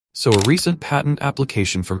So a recent patent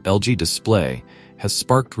application from LG Display has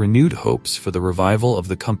sparked renewed hopes for the revival of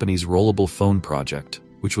the company's rollable phone project,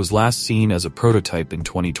 which was last seen as a prototype in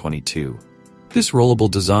 2022. This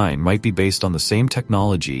rollable design might be based on the same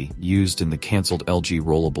technology used in the cancelled LG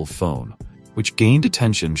Rollable phone, which gained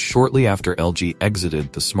attention shortly after LG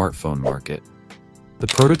exited the smartphone market. The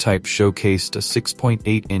prototype showcased a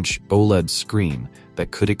 6.8-inch OLED screen that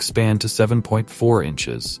could expand to 7.4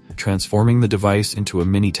 inches, transforming the device into a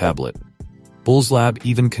mini tablet. Bulls Lab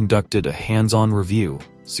even conducted a hands-on review,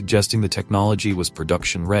 suggesting the technology was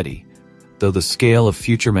production-ready, though the scale of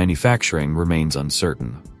future manufacturing remains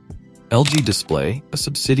uncertain. LG Display, a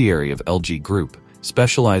subsidiary of LG Group,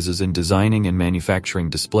 specializes in designing and manufacturing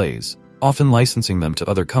displays, often licensing them to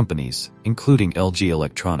other companies, including LG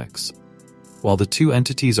Electronics. While the two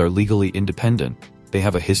entities are legally independent, they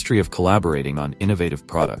have a history of collaborating on innovative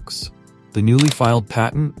products. The newly filed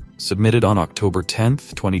patent, submitted on October 10,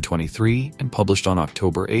 2023, and published on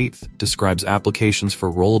October 8, describes applications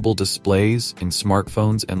for rollable displays in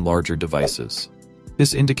smartphones and larger devices.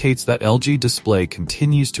 This indicates that LG Display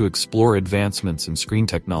continues to explore advancements in screen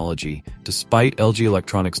technology despite LG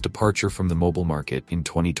Electronics' departure from the mobile market in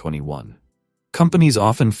 2021. Companies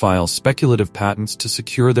often file speculative patents to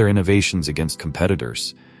secure their innovations against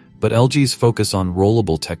competitors, but LG's focus on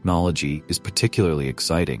rollable technology is particularly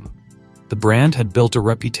exciting. The brand had built a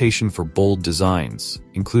reputation for bold designs,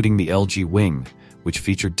 including the LG Wing, which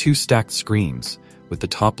featured two stacked screens, with the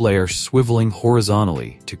top layer swiveling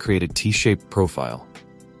horizontally to create a T-shaped profile.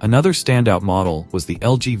 Another standout model was the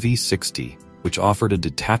LG V60, which offered a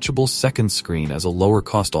detachable second screen as a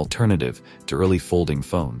lower-cost alternative to early folding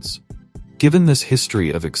phones. Given this history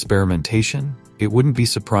of experimentation, it wouldn't be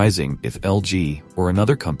surprising if LG or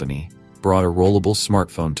another company brought a rollable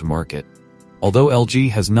smartphone to market. Although LG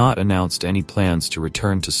has not announced any plans to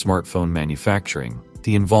return to smartphone manufacturing,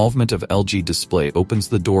 the involvement of LG Display opens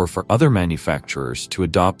the door for other manufacturers to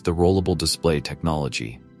adopt the rollable display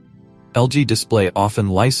technology. LG Display often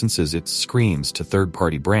licenses its screens to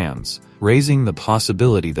third-party brands, raising the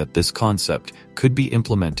possibility that this concept could be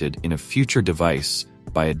implemented in a future device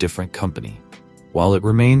by a different company. While it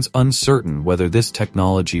remains uncertain whether this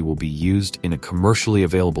technology will be used in a commercially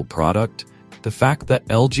available product, the fact that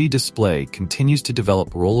LG Display continues to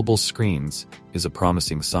develop rollable screens is a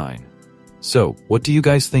promising sign. So, what do you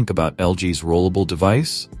guys think about LG's rollable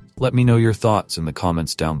device? Let me know your thoughts in the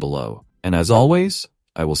comments down below. And as always,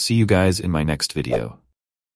 I will see you guys in my next video.